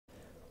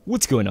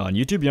What's going on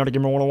YouTube? Gamer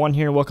 101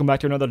 here, and welcome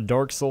back to another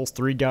Dark Souls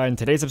 3 guide. In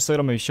today's episode,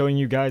 I'm going to be showing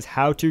you guys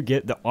how to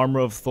get the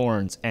Armor of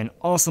Thorns, an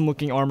awesome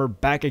looking armor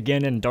back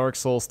again in Dark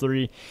Souls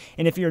 3.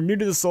 And if you're new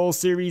to the Souls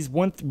series,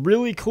 one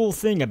really cool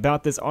thing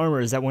about this armor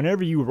is that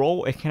whenever you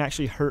roll, it can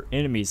actually hurt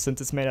enemies since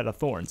it's made out of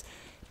thorns.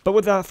 But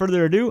without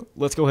further ado,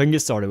 let's go ahead and get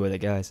started with it,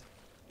 guys.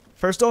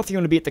 First off, you're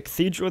going to be at the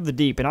Cathedral of the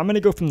Deep, and I'm going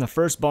to go from the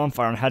first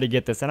bonfire on how to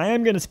get this, and I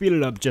am going to speed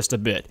it up just a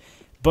bit.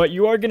 But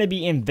you are going to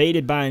be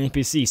invaded by an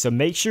NPC, so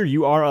make sure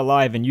you are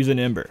alive and use an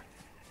ember.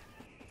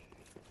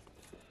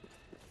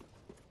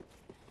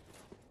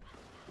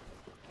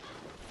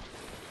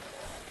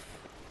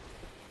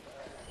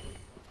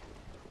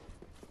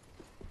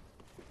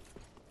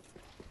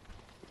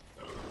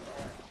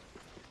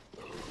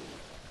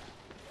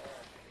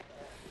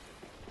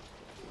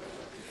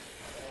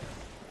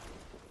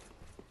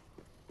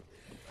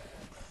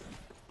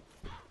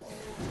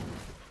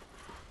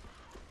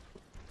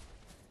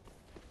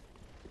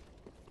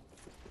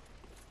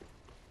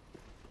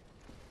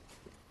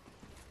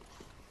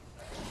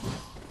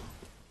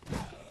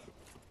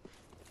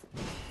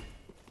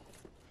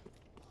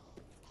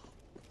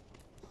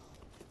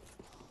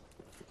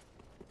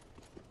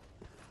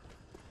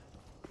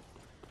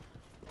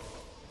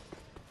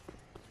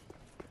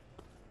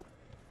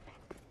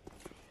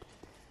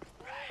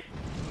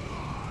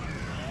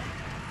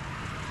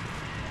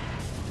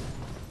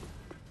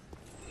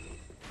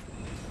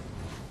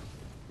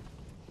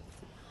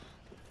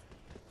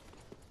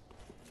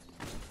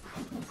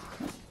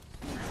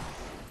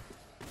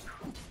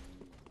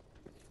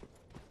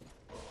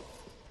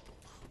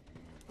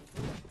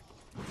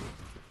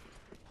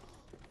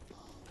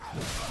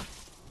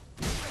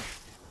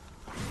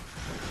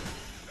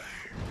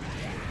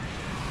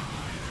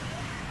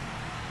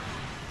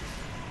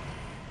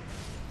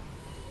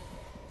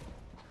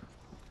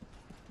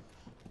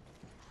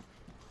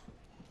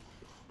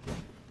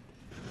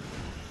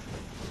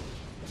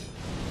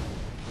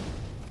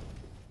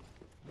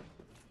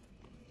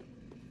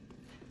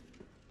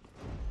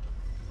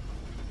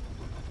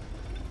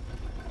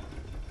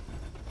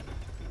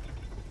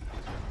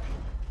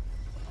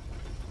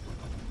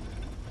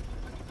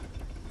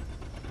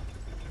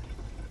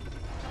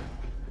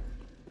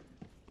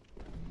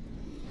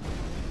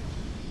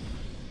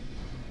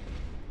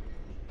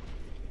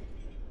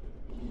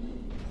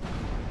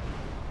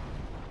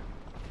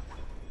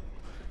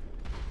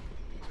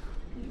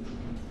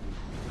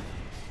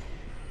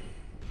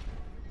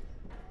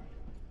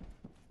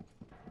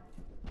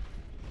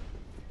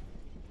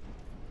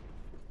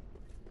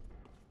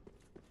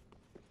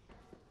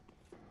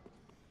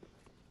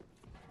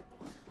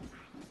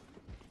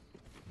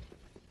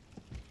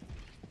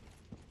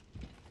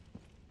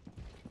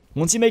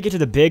 Once you make it to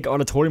the big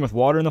auditorium with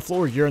water on the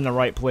floor, you're in the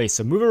right place,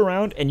 so move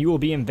around and you will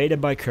be invaded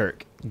by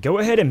Kirk. Go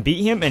ahead and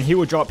beat him and he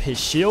will drop his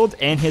shield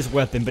and his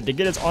weapon, but to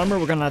get his armor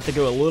we're going to have to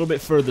go a little bit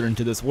further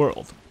into this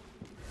world.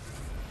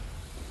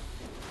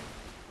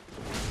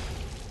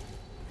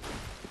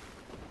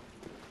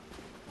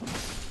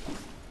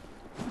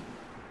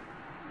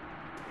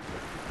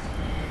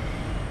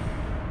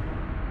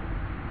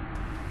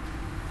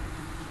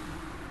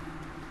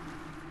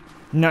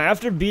 Now,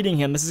 after beating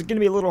him, this is going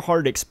to be a little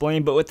hard to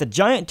explain, but with the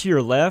giant to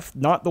your left,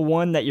 not the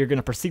one that you're going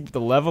to proceed with the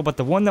level, but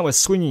the one that was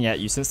swinging at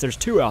you, since there's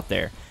two out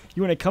there,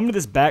 you want to come to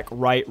this back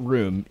right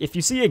room. If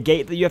you see a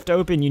gate that you have to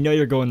open, you know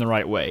you're going the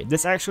right way.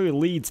 This actually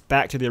leads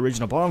back to the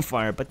original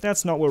bonfire, but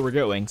that's not where we're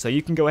going, so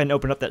you can go ahead and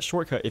open up that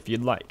shortcut if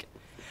you'd like.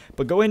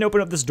 But go ahead and open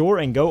up this door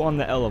and go on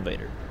the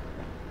elevator.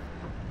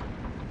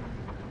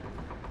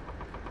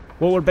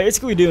 What we're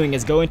basically doing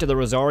is going to the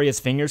Rosaria's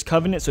Fingers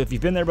Covenant, so if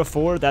you've been there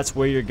before, that's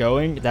where you're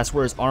going. That's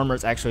where his armor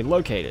is actually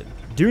located.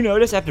 Do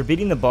notice after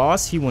beating the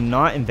boss, he will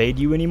not invade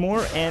you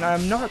anymore, and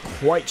I'm not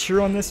quite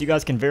sure on this. You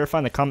guys can verify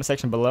in the comment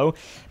section below,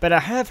 but I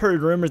have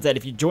heard rumors that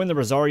if you join the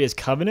Rosaria's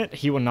Covenant,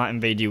 he will not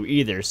invade you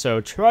either,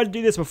 so try to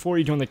do this before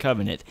you join the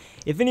Covenant.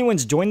 If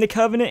anyone's joined the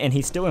Covenant and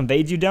he still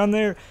invades you down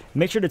there,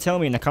 make sure to tell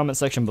me in the comment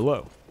section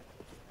below.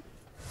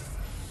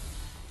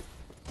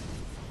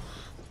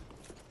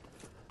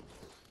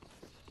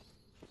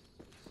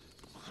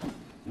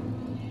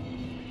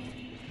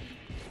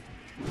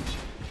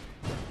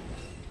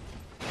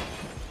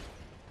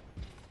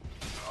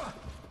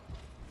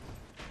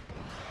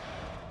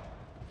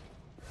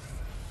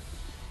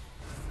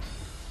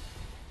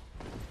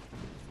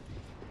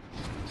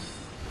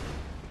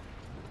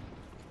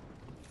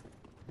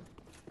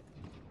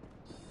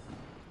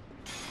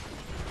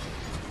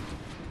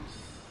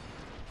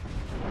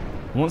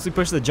 Once we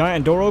push the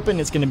giant door open,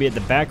 it's going to be at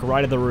the back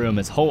right of the room.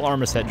 His whole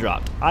armor set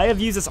dropped. I have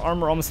used this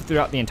armor almost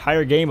throughout the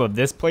entire game of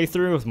this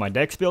playthrough with my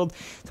dex build,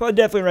 so I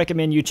definitely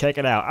recommend you check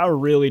it out. I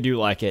really do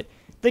like it.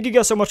 Thank you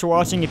guys so much for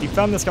watching. If you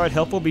found this guide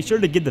helpful, be sure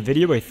to give the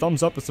video a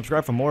thumbs up and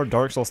subscribe for more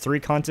Dark Souls 3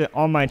 content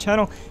on my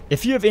channel.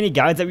 If you have any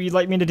guides that you'd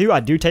like me to do, I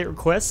do take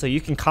requests, so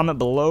you can comment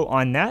below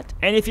on that.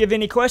 And if you have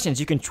any questions,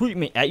 you can tweet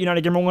me at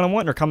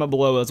UnitedGamer101 or comment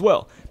below as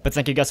well. But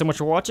thank you guys so much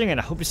for watching, and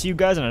I hope to see you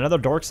guys in another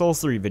Dark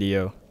Souls 3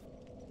 video.